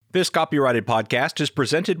This copyrighted podcast is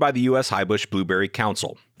presented by the USHBC Blueberry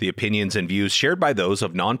Council. The opinions and views shared by those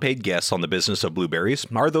of non-paid guests on the business of blueberries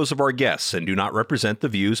are those of our guests and do not represent the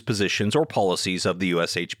views, positions, or policies of the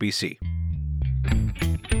USHBC.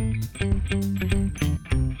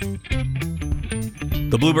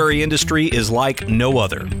 The blueberry industry is like no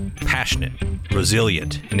other. Passionate,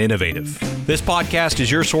 resilient, and innovative. This podcast is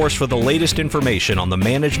your source for the latest information on the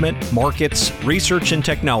management, markets, research, and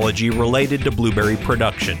technology related to blueberry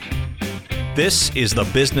production. This is the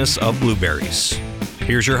business of blueberries.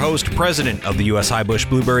 Here's your host, President of the USHBC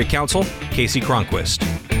Blueberry Council, Casey Cronquist.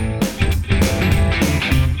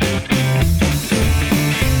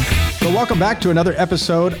 So welcome back to another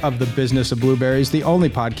episode of the Business of Blueberries, the only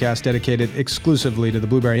podcast dedicated exclusively to the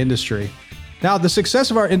blueberry industry. Now, the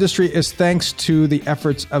success of our industry is thanks to the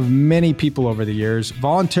efforts of many people over the years,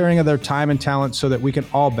 volunteering of their time and talent so that we can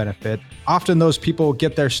all benefit. Often those people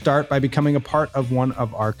get their start by becoming a part of one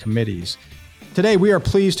of our committees. Today, we are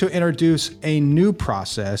pleased to introduce a new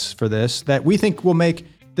process for this that we think will make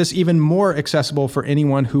this even more accessible for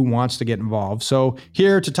anyone who wants to get involved. So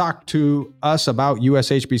here to talk to us about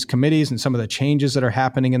USHBC committees and some of the changes that are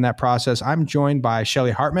happening in that process, I'm joined by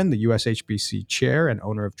Shelly Hartman, the USHBC chair and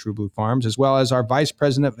owner of True Blue Farms, as well as our Vice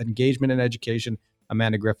President of Engagement and Education,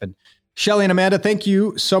 Amanda Griffin. Shelly and Amanda, thank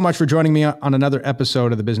you so much for joining me on another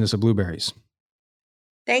episode of the Business of Blueberries.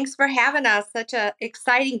 Thanks for having us. Such an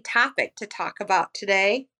exciting topic to talk about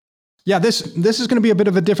today. Yeah, this is going to be a bit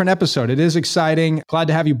of a different episode. It is exciting. Glad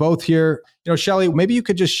to have you both here. Shelly, maybe you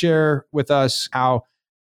could just share with us how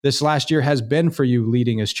this last year has been for you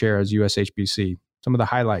leading as chair as USHBC, some of the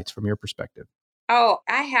highlights from your perspective. Oh,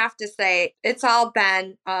 I have to say, it's all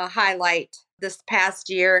been a highlight this past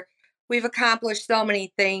year. We've accomplished so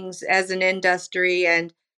many things as an industry,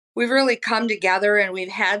 and we've really come together, and we've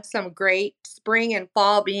had some great spring and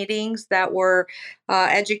fall meetings that were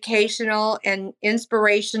educational and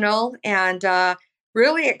inspirational and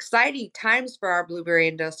really exciting times for our blueberry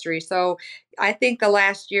industry. So I think the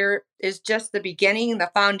last year is just the beginning,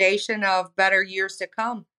 the foundation of better years to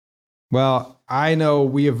come. Well, I know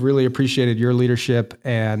we have really appreciated your leadership,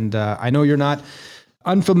 and I know you're not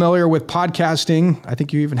unfamiliar with podcasting. I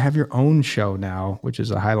think you even have your own show now, which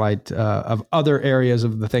is a highlight of other areas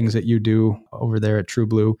of the things that you do over there at True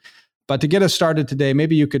Blue. But to get us started today,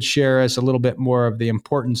 maybe you could share us a little bit more of the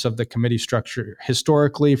importance of the committee structure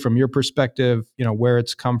historically from your perspective, where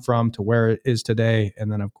it's come from to where it is today.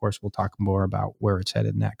 And then, of course, we'll talk more about where it's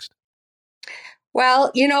headed next.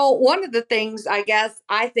 Well, one of the things I guess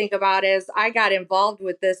I think about is I got involved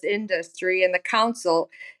with this industry and the council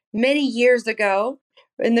many years ago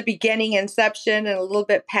in the beginning, inception, and a little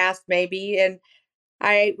bit past maybe. And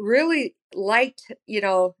I really liked,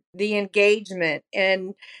 the engagement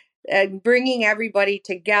and bringing everybody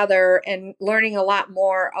together and learning a lot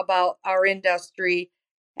more about our industry.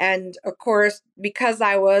 And of course, because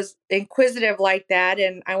I was inquisitive like that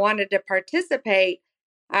and I wanted to participate,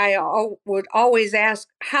 I would always ask,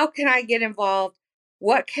 how can I get involved?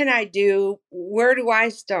 What can I do? Where do I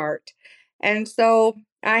start? And so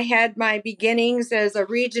I had my beginnings as a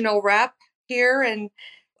regional rep here, and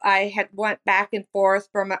I had went back and forth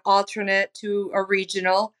from an alternate to a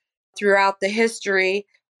regional throughout the history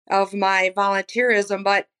of my volunteerism.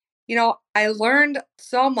 But, I learned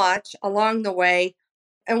so much along the way.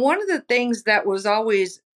 And one of the things that was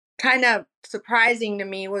always kind of surprising to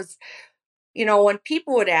me was, when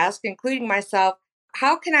people would ask, including myself,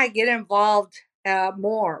 how can I get involved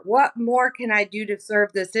more? What more can I do to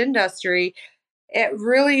serve this industry? It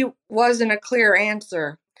really wasn't a clear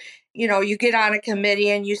answer. You get on a committee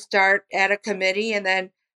and you start at a committee, and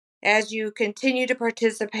then as you continue to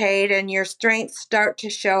participate and your strengths start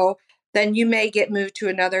to show, then you may get moved to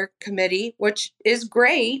another committee, which is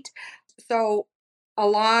great. So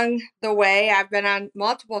along the way, I've been on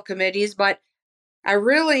multiple committees, but I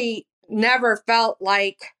really never felt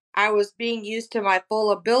like I was being used to my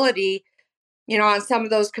full ability. On some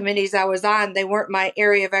of those committees I was on, they weren't my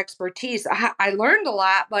area of expertise. I learned a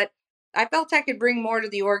lot, but I felt I could bring more to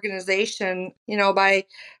the organization, by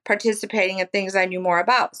participating in things I knew more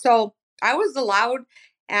about. So I was allowed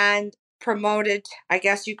and promoted, I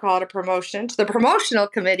guess you call it a promotion, to the promotional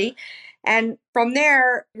committee. And from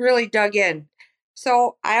there, really dug in.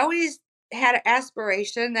 So I always had an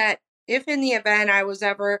aspiration that if in the event I was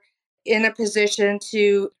ever in a position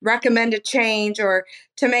to recommend a change or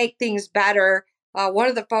to make things better, one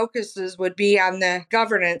of the focuses would be on the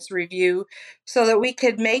governance review so that we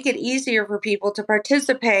could make it easier for people to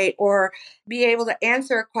participate or be able to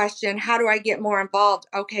answer a question. How do I get more involved?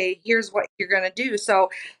 Okay, here's what you're going to do. So,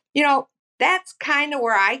 that's kind of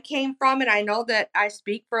where I came from. And I know that I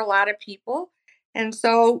speak for a lot of people. And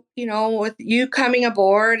so, with you coming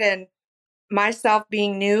aboard and myself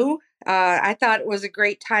being new, I thought it was a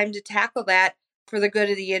great time to tackle that for the good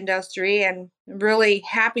of the industry. And I'm really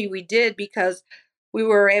happy we did because we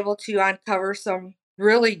were able to uncover some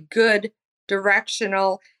really good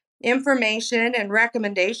directional information and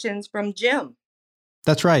recommendations from Jim.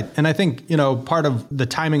 That's right. And I think, part of the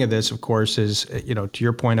timing of this, of course, is, to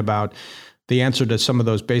your point about the answer to some of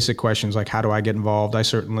those basic questions, like how do I get involved? I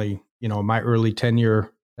certainly, my early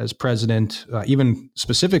tenure as president, even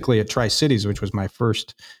specifically at Tri-Cities, which was my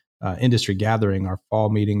first industry gathering, our fall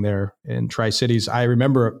meeting there in Tri-Cities, I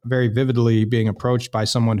remember very vividly being approached by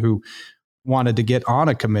someone who wanted to get on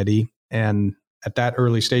a committee. And at that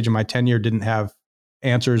early stage of my tenure, didn't have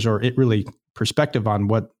answers or it really perspective on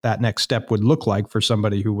what that next step would look like for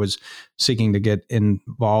somebody who was seeking to get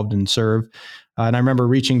involved and serve. And I remember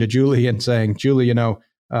reaching to Julie and saying, Julie,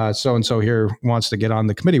 so-and-so here wants to get on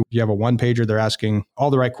the committee. You have a one-pager. They're asking all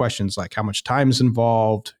the right questions, like how much time is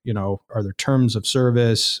involved? Are there terms of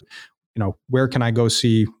service? Where can I go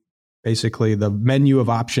see basically the menu of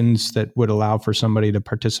options that would allow for somebody to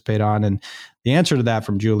participate on? And the answer to that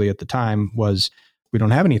from Julie at the time was, we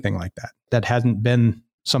don't have anything like that. That hadn't been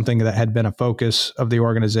something that had been a focus of the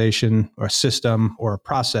organization or a system or a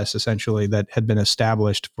process essentially that had been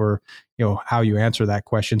established for, how you answer that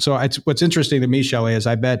question. So what's interesting to me, Shelley, is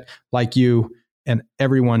I bet like you and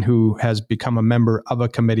everyone who has become a member of a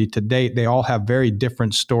committee to date, they all have very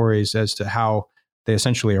different stories as to how they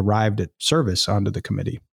essentially arrived at service onto the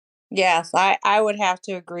committee. Yes, I would have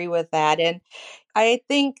to agree with that. And I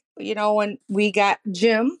think, when we got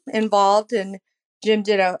Jim involved, and Jim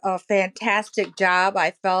did a fantastic job,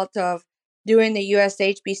 I felt, of doing the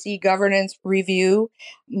USHBC governance review.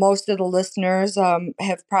 Most of the listeners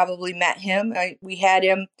have probably met him. We had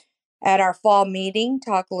him at our fall meeting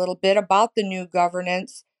talk a little bit about the new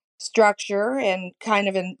governance structure and kind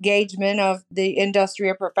of engagement of the industry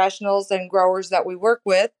of professionals and growers that we work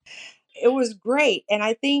with. It was great. And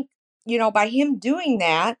I think, by him doing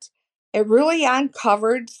that, it really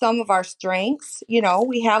uncovered some of our strengths.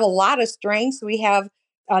 We have a lot of strengths. We have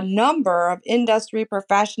a number of industry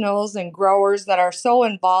professionals and growers that are so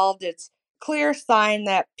involved. It's clear sign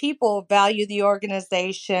that people value the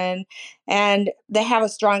organization and they have a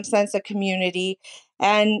strong sense of community.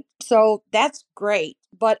 And so that's great.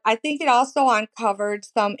 But I think it also uncovered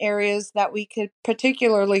some areas that we could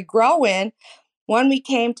particularly grow in when we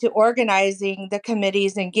came to organizing the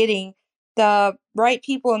committees and getting the right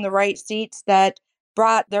people in the right seats that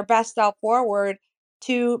brought their best self forward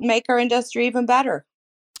to make our industry even better.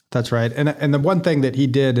 That's right. And the one thing that he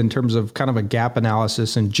did in terms of kind of a gap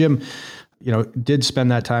analysis, and Jim, did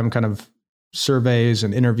spend that time kind of surveys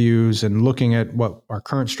and interviews and looking at what our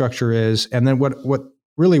current structure is. And then what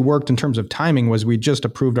really worked in terms of timing was we just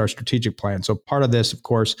approved our strategic plan. So part of this, of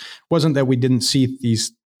course, wasn't that we didn't see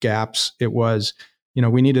these gaps. It was,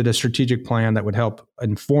 we needed a strategic plan that would help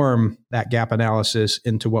inform that gap analysis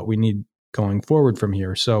into what we need going forward from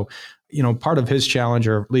here. So, part of his challenge,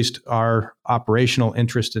 or at least our operational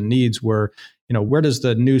interest and needs were, where does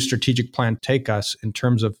the new strategic plan take us in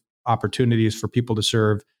terms of opportunities for people to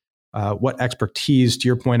serve? What expertise, to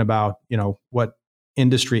your point about, what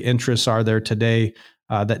industry interests are there today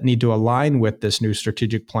that need to align with this new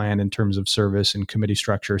strategic plan in terms of service and committee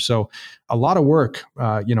structure. So a lot of work,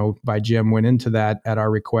 by Jim went into that at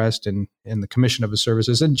our request and in the commission of his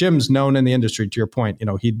services. And Jim's known in the industry, to your point,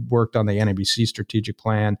 he'd worked on the NABC strategic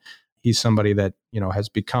plan. He's somebody that, has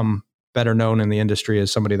become better known in the industry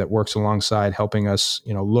as somebody that works alongside helping us,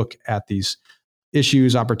 look at these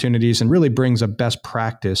issues, opportunities, and really brings a best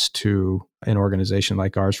practice to an organization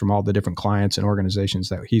like ours from all the different clients and organizations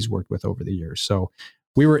that he's worked with over the years. So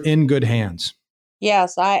we were in good hands.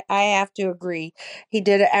 Yes, I have to agree. He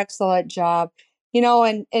did an excellent job.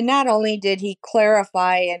 And not only did he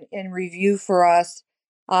clarify and review for us,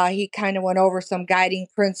 he kind of went over some guiding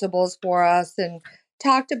principles for us and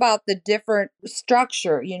talked about the different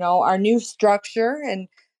structure, our new structure. And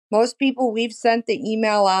most people, we've sent the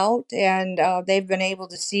email out and they've been able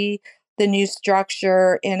to see the new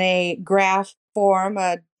structure in a graph form.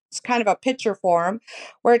 It's kind of a picture form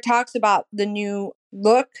where it talks about the new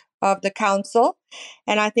look of the council.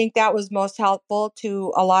 And I think that was most helpful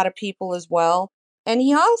to a lot of people as well. And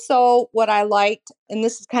he also, what I liked, and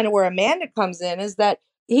this is kind of where Amanda comes in, is that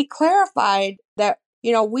he clarified that,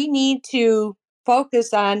 we need to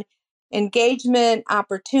focus on engagement,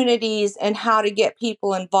 opportunities, and how to get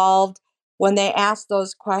people involved when they ask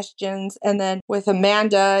those questions. And then with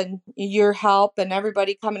Amanda and your help and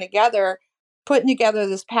everybody coming together, putting together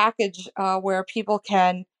this package where people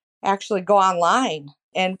can actually go online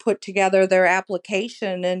and put together their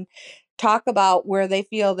application and talk about where they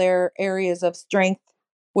feel their areas of strength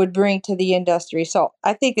would bring to the industry. So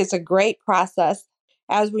I think it's a great process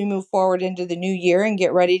as we move forward into the new year and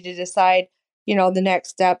get ready to decide, the next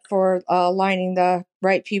step for aligning the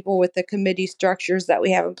right people with the committee structures that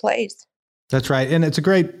we have in place. That's right. And it's a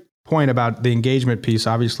great point about the engagement piece.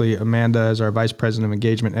 Obviously, Amanda is our Vice President of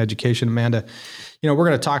Engagement and Education. Amanda, we're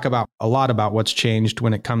going to talk about a lot about what's changed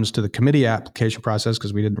when it comes to the committee application process,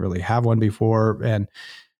 because we didn't really have one before, and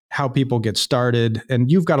how people get started.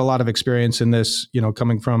 And you've got a lot of experience in this,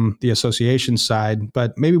 coming from the association side,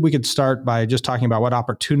 but maybe we could start by just talking about what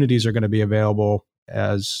opportunities are going to be available,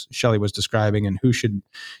 as Shelley was describing, and who should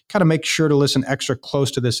kind of make sure to listen extra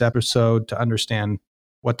close to this episode to understand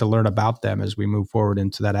what to learn about them as we move forward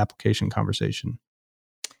into that application conversation.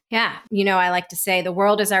 Yeah. I like to say the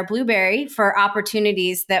world is our blueberry for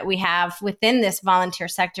opportunities that we have within this volunteer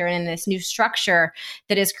sector and in this new structure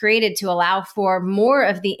that is created to allow for more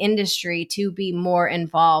of the industry to be more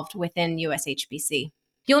involved within USHBC.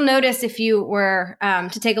 You'll notice if you were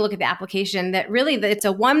to take a look at the application that really it's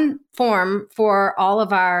a one form for all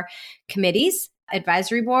of our committees,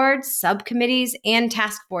 advisory boards, subcommittees, and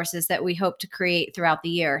task forces that we hope to create throughout the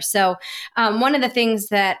year. So one of the things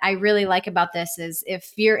that I really like about this is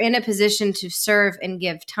if you're in a position to serve and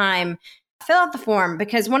give time, fill out the form,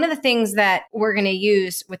 because one of the things that we're going to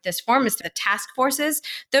use with this form is the task forces.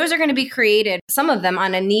 Those are going to be created, some of them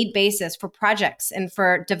on a need basis for projects and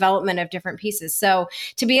for development of different pieces. So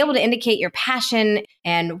to be able to indicate your passion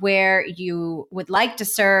and where you would like to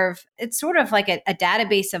serve, it's sort of like a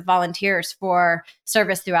database of volunteers for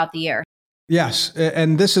service throughout the year. Yes.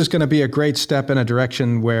 And this is going to be a great step in a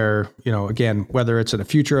direction where, again, whether it's at a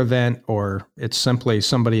future event or it's simply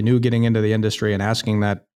somebody new getting into the industry and asking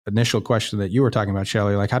that initial question that you were talking about,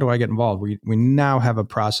 Shelley, like, how do I get involved? We now have a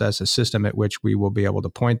process, a system at which we will be able to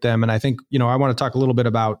point them. And I think, I want to talk a little bit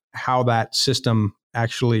about how that system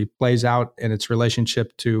actually plays out in its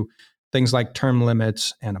relationship to things like term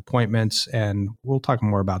limits and appointments. And we'll talk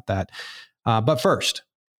more about that. But first,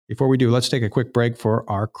 before we do, let's take a quick break for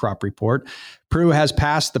our crop report. Peru has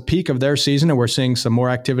passed the peak of their season, and we're seeing some more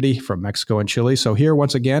activity from Mexico and Chile. So here,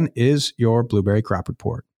 once again, is your blueberry crop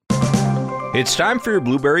report. It's time for your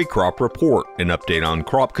Blueberry Crop Report, an update on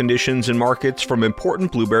crop conditions and markets from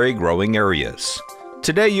important blueberry growing areas.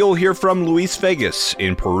 Today you'll hear from Luis Vegas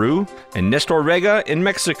in Peru and Nestor Vega in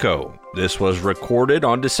Mexico. This was recorded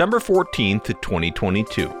on December 14th,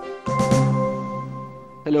 2022.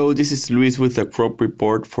 Hello, this is Luis with the crop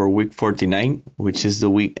report for week 49, which is the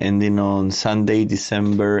week ending on Sunday,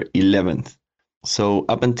 December 11th. So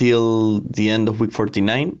up until the end of week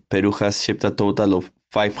 49, Peru has shipped a total of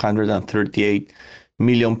 538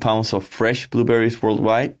 million pounds of fresh blueberries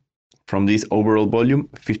worldwide. From this overall volume,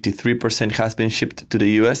 53% has been shipped to the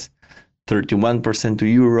US, 31% to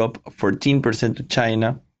Europe, 14% to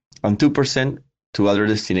China, and 2% to other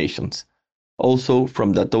destinations. Also,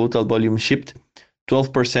 from the total volume shipped,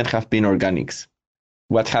 12% have been organics.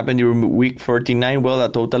 What happened during week 49? Well,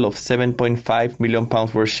 a total of 7.5 million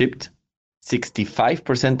pounds were shipped.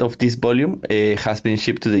 65% of this volume has been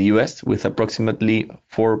shipped to the US, with approximately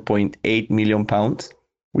 4.8 million pounds,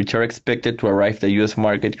 which are expected to arrive at the US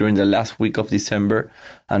market during the last week of December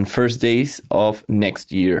and first days of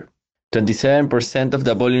next year. 27% of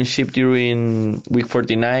the volume shipped during week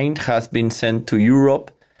 49 has been sent to Europe,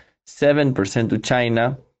 7% to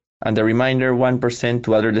China, and the remainder 1%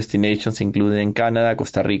 to other destinations including Canada,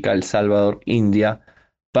 Costa Rica, El Salvador, India,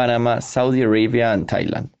 Panama, Saudi Arabia, and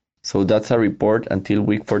Thailand. So that's a report until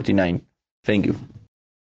week 49. Thank you.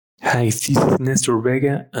 Hi, this is Nestor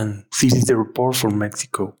Vega, and this is the report for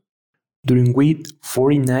Mexico. During week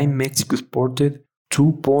 49, Mexico exported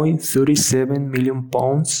 2.37 million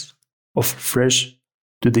pounds of fresh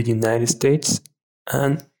to the United States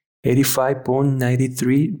and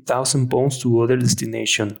 85.93 thousand pounds to other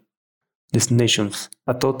destinations.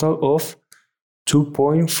 A total of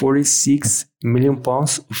 2.46 million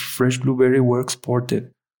pounds of fresh blueberry were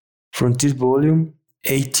exported. From this volume,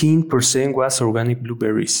 18% was organic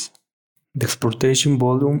blueberries. The exportation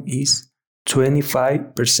volume is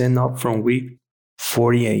 25% up from week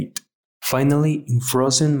 48. Finally, in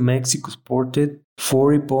frozen, Mexico exported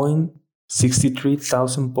 40.63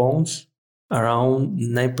 thousand pounds, around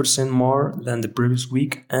 9% more than the previous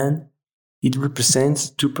week, and it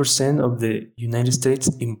represents 2% of the United States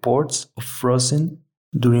imports of frozen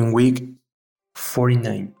during week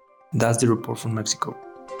 49. That's the report from Mexico.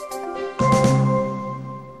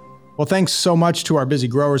 Well, thanks so much to our busy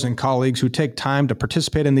growers and colleagues who take time to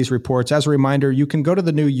participate in these reports. As a reminder, you can go to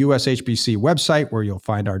the new USHBC website where you'll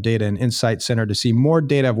find our Data and Insight Center to see more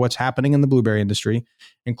data of what's happening in the blueberry industry,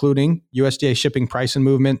 including USDA shipping price and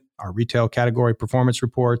movement, our retail category performance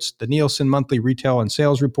reports, the Nielsen monthly retail and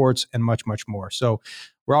sales reports, and much, much more. So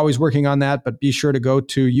we're always working on that, but be sure to go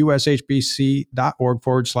to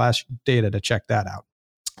ushbc.org/data to check that out.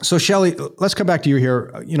 So Shelley, let's come back to you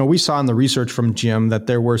here. We saw in the research from Jim that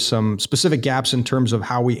there were some specific gaps in terms of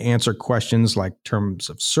how we answer questions like terms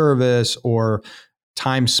of service or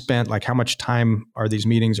time spent, like how much time are these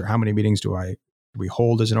meetings or how many meetings do we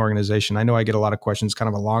hold as an organization? I know I get a lot of questions kind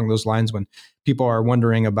of along those lines when people are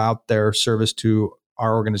wondering about their service to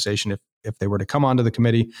our organization if they were to come onto the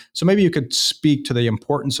committee. So maybe you could speak to the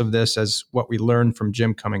importance of this as what we learned from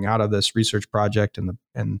Jim coming out of this research project and the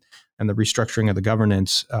restructuring of the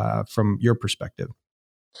governance from your perspective.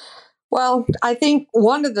 Well, I think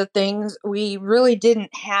one of the things we really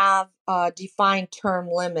didn't have defined term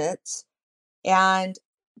limits. And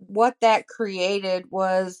what that created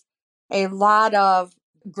was a lot of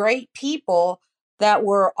great people that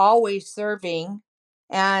were always serving,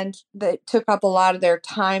 and that took up a lot of their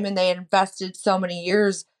time, and they invested so many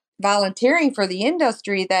years volunteering for the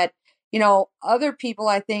industry that, other people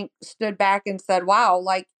I think stood back and said, wow,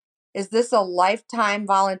 like, is this a lifetime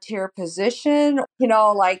volunteer position?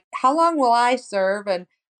 Like, how long will I serve? And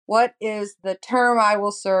what is the term I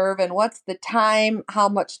will serve? And what's the time? How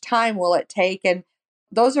much time will it take? And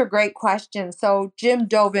those are great questions. So Jim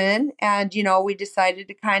dove in and, we decided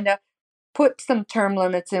to kind of put some term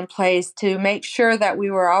limits in place to make sure that we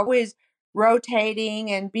were always rotating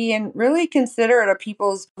and being really considerate of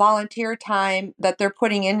people's volunteer time that they're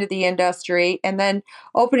putting into the industry, and then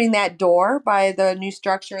opening that door by the new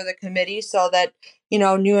structure of the committee so that,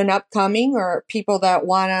 new and upcoming or people that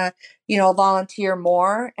want to, volunteer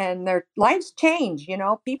more and their lives change,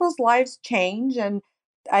 people's lives change. And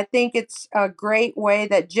I think it's a great way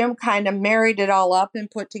that Jim kind of married it all up and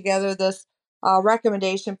put together this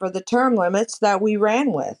recommendation for the term limits that we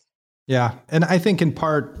ran with. Yeah. And I think in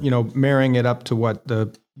part, marrying it up to what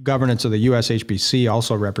the governance of the USHBC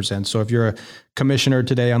also represents. So if you're a commissioner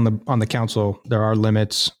today on the council, there are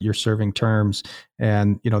limits, you're serving terms.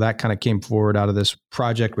 And, that kind of came forward out of this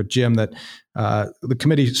project with Jim that the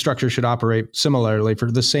committee structure should operate similarly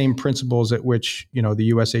for the same principles at which,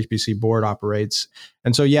 the USHBC board operates.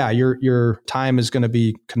 And so, yeah, your time is going to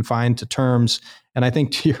be confined to terms. And I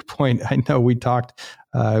think to your point, I know we talked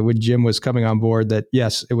when Jim was coming on board that,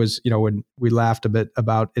 yes, it was, when we laughed a bit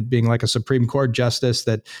about it being like a Supreme Court justice,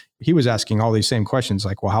 that he was asking all these same questions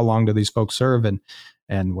like, well, how long do these folks serve?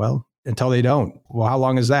 And well, until they don't. Well, how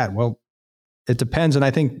long is that? Well, it depends. And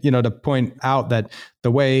I think, to point out that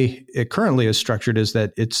the way it currently is structured is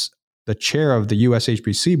that it's the chair of the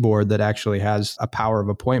USHBC board that actually has a power of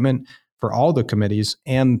appointment for all the committees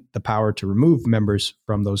and the power to remove members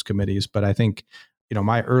from those committees. But I think,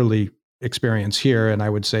 my early experience here, and I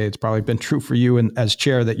would say it's probably been true for you and as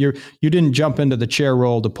chair, that you didn't jump into the chair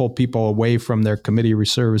role to pull people away from their committee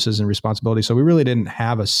services and responsibilities. So we really didn't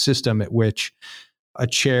have a system at which a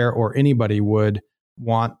chair or anybody would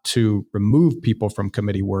want to remove people from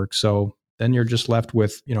committee work. So then you're just left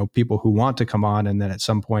with, people who want to come on, and then at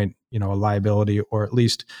some point, a liability or at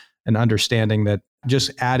least an understanding that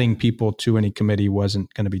just adding people to any committee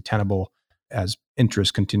wasn't going to be tenable as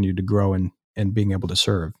interest continued to grow and being able to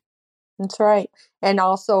serve. That's right. And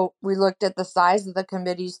also we looked at the size of the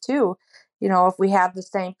committees too. If we have the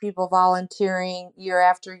same people volunteering year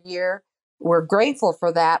after year, we're grateful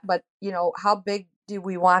for that. But, how big do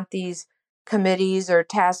we want these committees or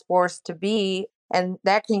task force to be? And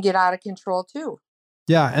that can get out of control too.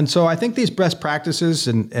 Yeah. And so I think these best practices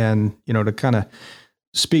and to kind of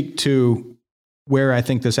speak to where I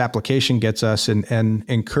think this application gets us and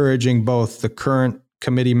encouraging both the current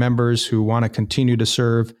committee members who want to continue to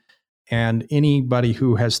serve and anybody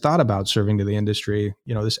who has thought about serving to the industry,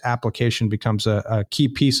 this application becomes a key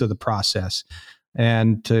piece of the process.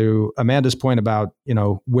 And to Amanda's point about,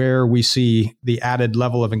 where we see the added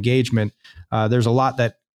level of engagement, there's a lot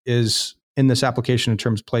that is in this application in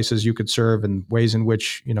terms of places you could serve and ways in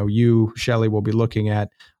which, you, Shelley, will be looking at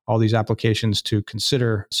all these applications to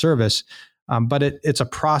consider service. But it's a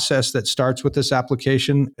process that starts with this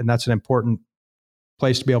application, and that's an important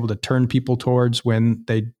place to be able to turn people towards when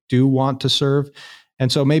they do want to serve.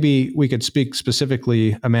 And so maybe we could speak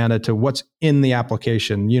specifically, Amanda, to what's in the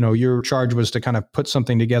application. Your charge was to kind of put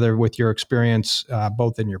something together with your experience,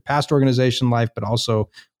 both in your past organization life, but also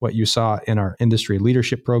what you saw in our industry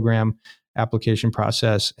leadership program application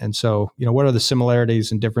process. And so, what are the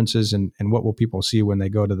similarities and differences, and what will people see when they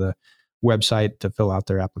go to the website to fill out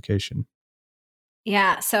their application?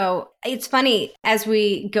 Yeah. So it's funny, as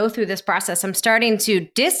we go through this process, I'm starting to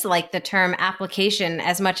dislike the term application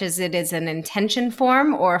as much as it is an intention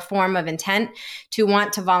form or a form of intent to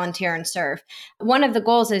want to volunteer and serve. One of the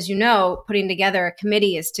goals, as you know, putting together a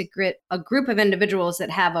committee is to get a group of individuals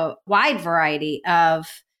that have a wide variety of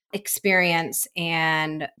experience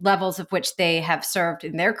and levels of which they have served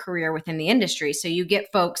in their career within the industry. So you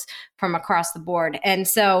get folks from across the board. And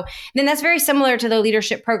so then that's very similar to the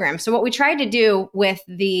leadership program. So what we tried to do with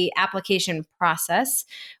the application process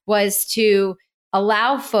was to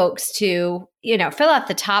allow folks to, fill out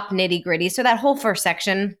the top nitty gritty. So that whole first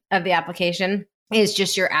section of the application is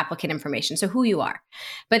just your applicant information. So who you are.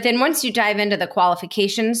 But then once you dive into the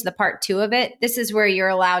qualifications, the part 2 of it, this is where you're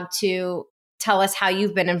allowed to tell us how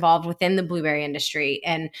you've been involved within the blueberry industry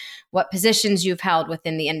and what positions you've held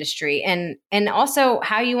within the industry, and also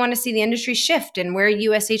how you want to see the industry shift and where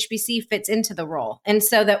USHBC fits into the role. And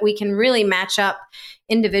so that we can really match up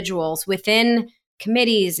individuals within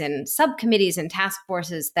committees and subcommittees and task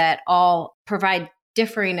forces that all provide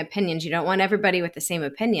differing opinions. You don't want everybody with the same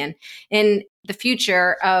opinion in the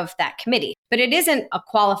future of that committee. But it isn't a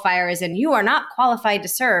qualifier as in you are not qualified to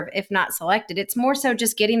serve if not selected. It's more so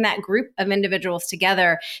just getting that group of individuals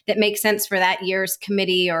together that makes sense for that year's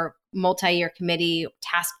committee or multi-year committee,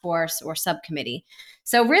 task force, or subcommittee.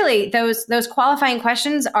 So really, those qualifying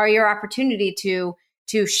questions are your opportunity to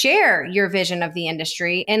share your vision of the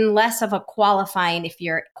industry, and less of a qualifying if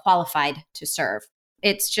you're qualified to serve.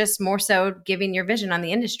 It's just more so giving your vision on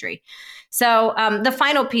the industry. So the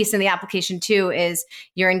final piece in the application too is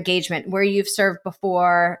your engagement, where you've served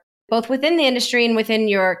before, both within the industry and within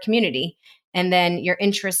your community, and then your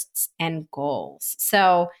interests and goals.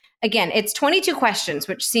 So again, it's 22 questions,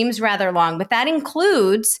 which seems rather long, but that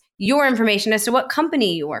includes your information as to what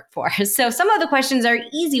company you work for. So some of the questions are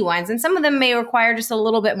easy ones, and some of them may require just a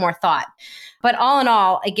little bit more thought. But all in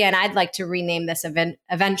all, again, I'd like to rename this event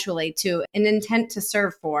eventually to an intent to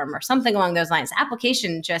serve form or something along those lines.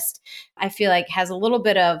 Application just, I feel like, has a little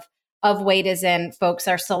bit of weight, as in folks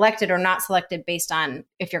are selected or not selected based on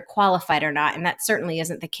if you're qualified or not. And that certainly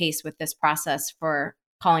isn't the case with this process for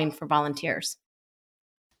calling for volunteers.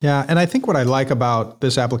 Yeah. And I think what I like about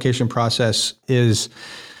this application process is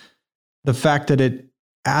the fact that it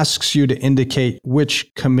asks you to indicate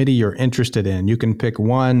which committee you're interested in. You can pick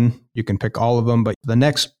one, you can pick all of them, but the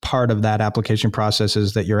next part of that application process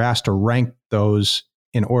is that you're asked to rank those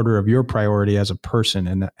in order of your priority as a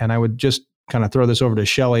person. And I would just kind of throw this over to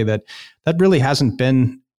Shelley, that really hasn't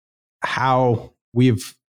been how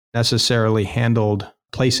we've necessarily handled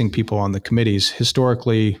placing people on the committees.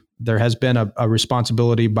 Historically, there has been a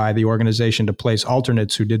responsibility by the organization to place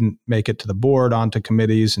alternates who didn't make it to the board onto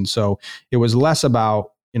committees. And so it was less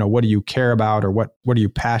about, what do you care about, or what are you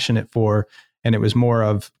passionate for? And it was more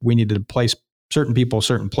of, we needed to place certain people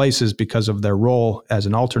certain places because of their role as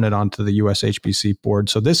an alternate onto the USHBC board.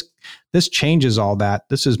 So this changes all that.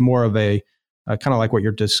 This is more of a kind of like what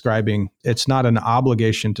you're describing. It's not an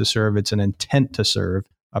obligation to serve, it's an intent to serve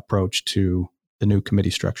approach to the new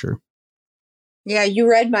committee structure. Yeah, you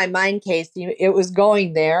read my mind, Casey. It was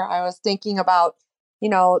going there. I was thinking about,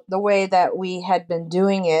 the way that we had been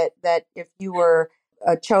doing it, that if you were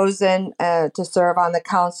chosen to serve on the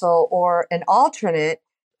council or an alternate,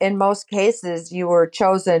 in most cases, you were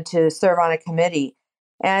chosen to serve on a committee.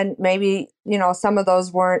 And maybe, some of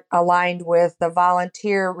those weren't aligned with the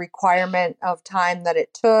volunteer requirement of time that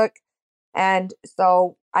it took. And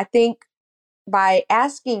so I think by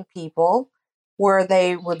asking people where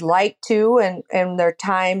they would like to and their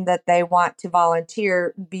time that they want to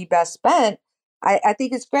volunteer be best spent, I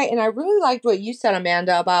think it's great. And I really liked what you said,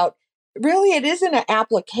 Amanda, about really it isn't an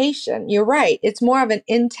application. You're right. It's more of an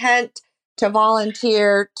intent to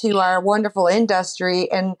volunteer to our wonderful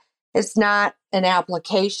industry, and it's not an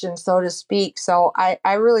application, so to speak. So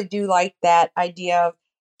I really do like that idea of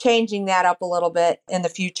changing that up a little bit in the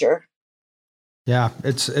future. Yeah,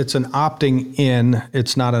 it's an opting in.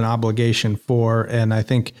 It's not an obligation for. And I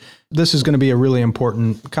think this is going to be a really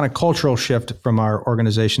important kind of cultural shift from our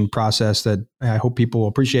organization process that I hope people will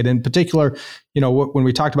appreciate. In particular, when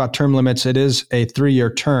we talked about term limits, it is a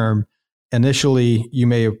 3-year term. Initially, you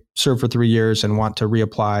may serve for 3 years and want to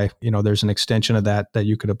reapply. There's an extension of that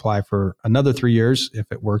you could apply for another 3 years if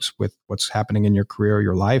it works with what's happening in your career or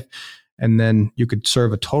your life. And then you could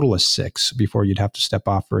serve a total of 6 before you'd have to step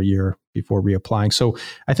off for a year before reapplying. So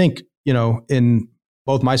I think, in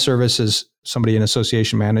both my service as somebody in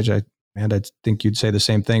association manager, and I think you'd say the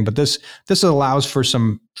same thing, but this allows for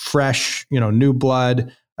some fresh, new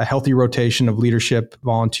blood, a healthy rotation of leadership,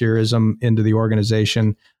 volunteerism into the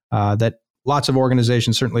organization that lots of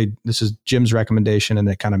organizations, certainly this is Jim's recommendation, and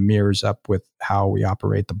it kind of mirrors up with how we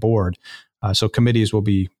operate the board. So committees will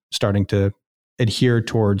be starting to adhere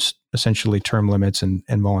towards essentially term limits and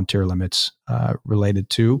volunteer limits related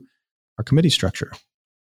to our committee structure.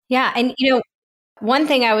 Yeah. And, one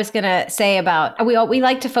thing I was going to say about, we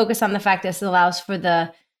like to focus on the fact that this allows for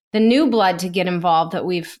the new blood to get involved that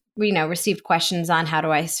we've received questions on. How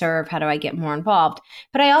do I serve? How do I get more involved?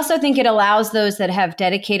 But I also think it allows those that have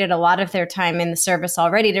dedicated a lot of their time in the service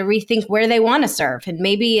already to rethink where they want to serve. And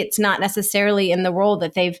maybe it's not necessarily in the role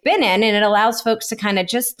that they've been in. And it allows folks to kind of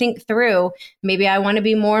just think through, maybe I want to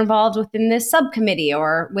be more involved within this subcommittee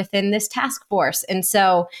or within this task force. And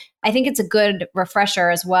so I think it's a good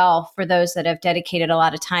refresher as well for those that have dedicated a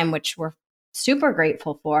lot of time, which we're super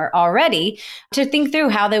grateful for already, to think through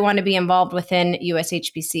how they want to be involved within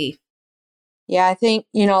USHBC. Yeah, I think,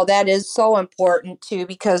 that is so important too,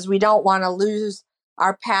 because we don't want to lose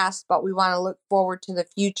our past, but we want to look forward to the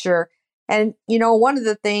future. And, one of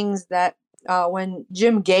the things that when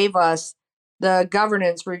Jim gave us the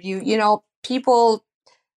governance review, people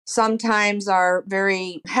sometimes are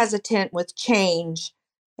very hesitant with change.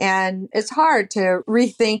 And it's hard to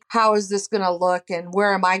rethink, how is this going to look and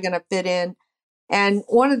where am I going to fit in? And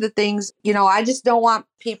one of the things, I just don't want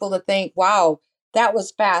people to think, wow, that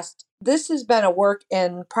was fast. This has been a work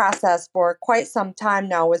in process for quite some time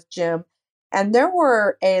now with Jim. And there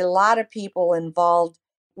were a lot of people involved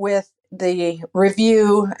with the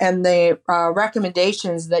review and the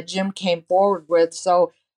recommendations that Jim came forward with.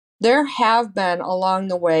 So there have been along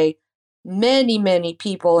the way many, many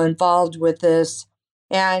people involved with this.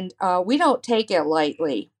 And we don't take it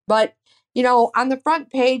lightly. But, on the front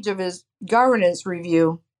page of his governance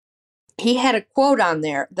review, he had a quote on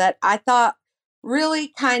there that I thought really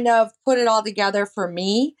kind of put it all together for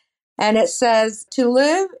me. And it says, "To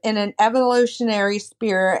live in an evolutionary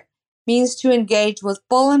spirit means to engage with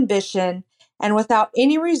full ambition and without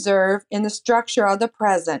any reserve in the structure of the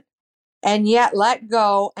present, and yet let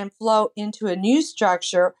go and float into a new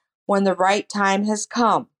structure when the right time has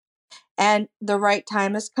come." And the right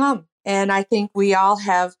time has come. And I think we all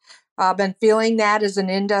have been feeling that as an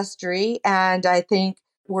industry. And I think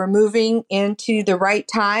we're moving into the right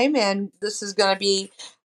time. And this is going to be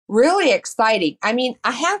really exciting. I mean,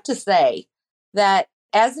 I have to say that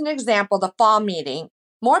as an example, the fall meeting,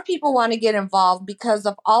 more people want to get involved because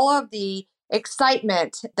of all of the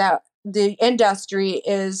excitement that the industry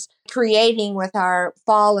is creating with our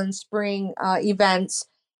fall and spring events.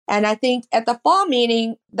 And I think at the fall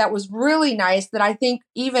meeting, that was really nice, that I think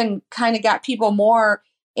even kind of got people more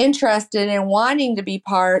interested in wanting to be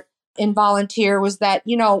part and volunteer, was that,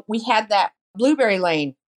 we had that blueberry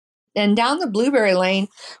lane. And down the blueberry lane,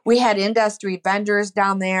 we had industry vendors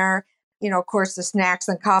down there, of course, the snacks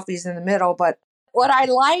and coffees in the middle. But what I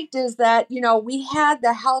liked is that, we had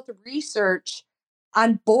the health research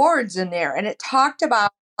on boards in there, and it talked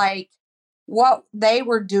about what they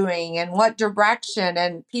were doing and what direction.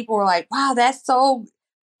 And people were like, wow,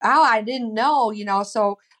 I didn't know,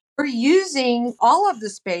 so we're using all of the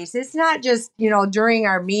space. It's not just, during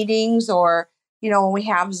our meetings or, when we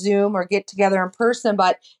have Zoom or get together in person,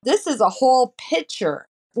 but this is a whole picture.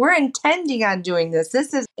 We're intending on doing this.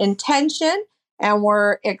 This is intention, and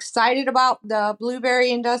we're excited about the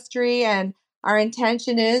blueberry industry. And our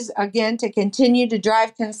intention is, again, to continue to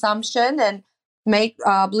drive consumption and make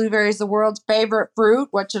blueberries the world's favorite fruit,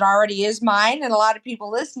 which it already is mine and a lot of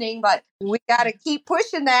people listening, but we got to keep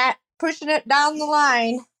pushing it down the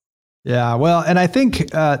line. Yeah, well, and I think,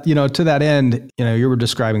 to that end, you were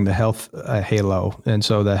describing the health halo. And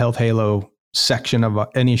so the health halo section of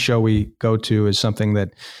any show we go to is something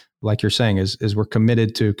that, like you're saying, is we're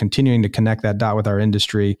committed to continuing to connect that dot with our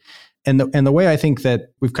industry. And the way I think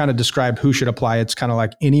that we've kind of described who should apply, it's kind of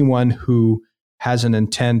like anyone who has an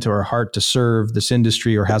intent or a heart to serve this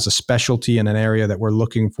industry or has a specialty in an area that we're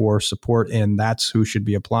looking for support in, that's who should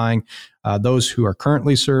be applying. Those who are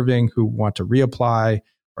currently serving, who want to reapply,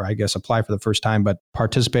 or I guess apply for the first time, but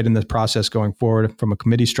participate in this process going forward from a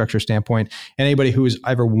committee structure standpoint. Anybody who has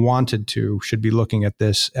ever wanted to should be looking at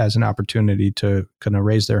this as an opportunity to kind of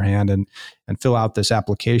raise their hand and fill out this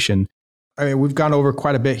application. I mean, we've gone over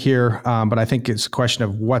quite a bit here, but I think it's a question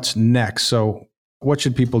of what's next. So what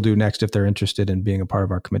should people do next if they're interested in being a part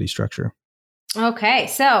of our committee structure? Okay.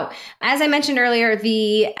 So as I mentioned earlier,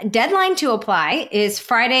 the deadline to apply is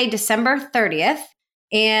Friday, December 30th.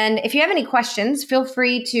 And if you have any questions, feel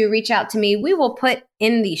free to reach out to me. We will put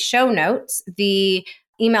in the show notes the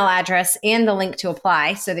email address and the link to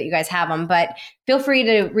apply so that you guys have them. But feel free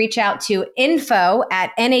to reach out to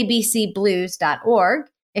info@nabcblues.org.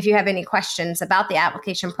 if you have any questions about the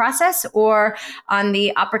application process or on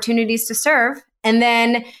the opportunities to serve. And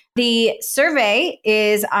then the survey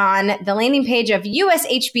is on the landing page of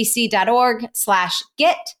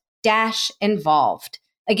ushbc.org/get-involved.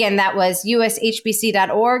 Again, that was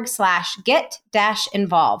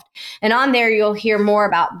ushbc.org/get-involved. And on there, you'll hear more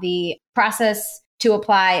about the process to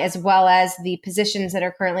apply, as well as the positions that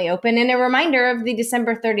are currently open, and a reminder of the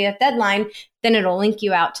December 30th deadline. Then it'll link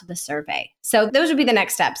you out to the survey. So those would be the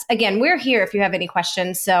next steps. Again, we're here if you have any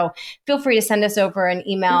questions. So feel free to send us over an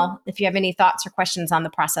email if you have any thoughts or questions on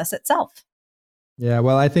the process itself. Yeah,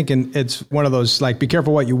 well, I think it's one of those, like, be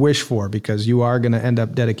careful what you wish for, because you are going to end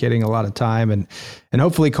up dedicating a lot of time and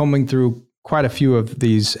hopefully combing through quite a few of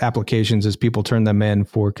these applications as people turn them in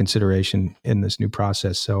for consideration in this new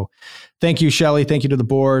process. So thank you, Shelley. Thank you to the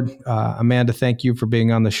board. Amanda, thank you for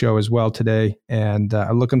being on the show as well today. And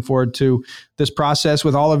I'm looking forward to this process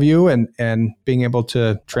with all of you and being able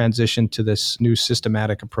to transition to this new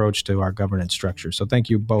systematic approach to our governance structure. So thank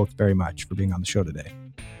you both very much for being on the show today.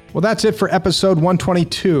 Well, that's it for episode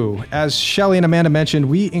 122. As Shelley and Amanda mentioned,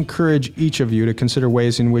 we encourage each of you to consider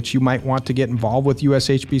ways in which you might want to get involved with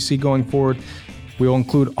USHBC going forward. We will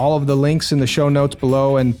include all of the links in the show notes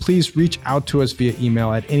below, and please reach out to us via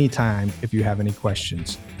email at any time if you have any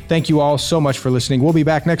questions. Thank you all so much for listening. We'll be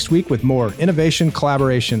back next week with more innovation,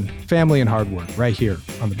 collaboration, family, and hard work right here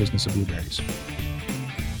on the Business of Blueberries.